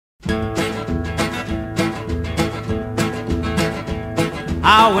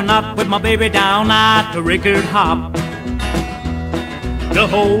I went up with my baby down at the record hop. The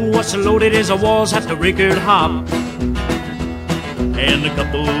hole was so loaded as I was at the record hop. And the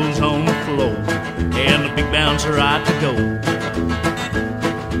couples on the floor, and the big bouncer right to go.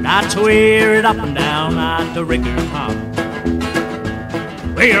 I swear it up and down at the record hop.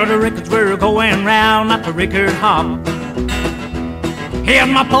 Well, the records were going round at the record hop.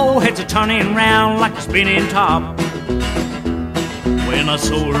 And my pole heads are turning round like a spinning top. When I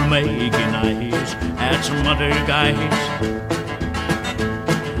saw her making eyes at some other guys,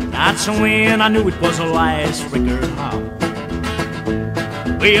 that's when I knew it was the last record hop.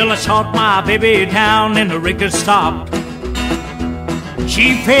 Well, I shot my baby down and the record stopped.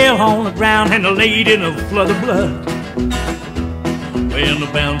 She fell on the ground and laid in a flood of blood. When the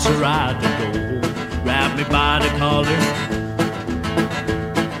bouncer tried to go, grabbed me by the collar.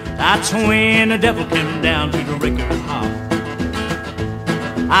 That's when the devil came down to the record hop.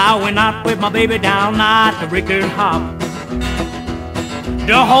 I went out with my baby down at the record hop.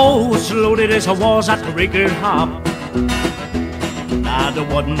 The hole was loaded as I was at the record hop. Now there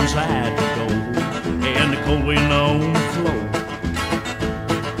wasn't side to go, and the cold wind on the floor.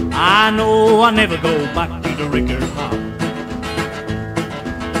 I know I'll never go back to the record hop.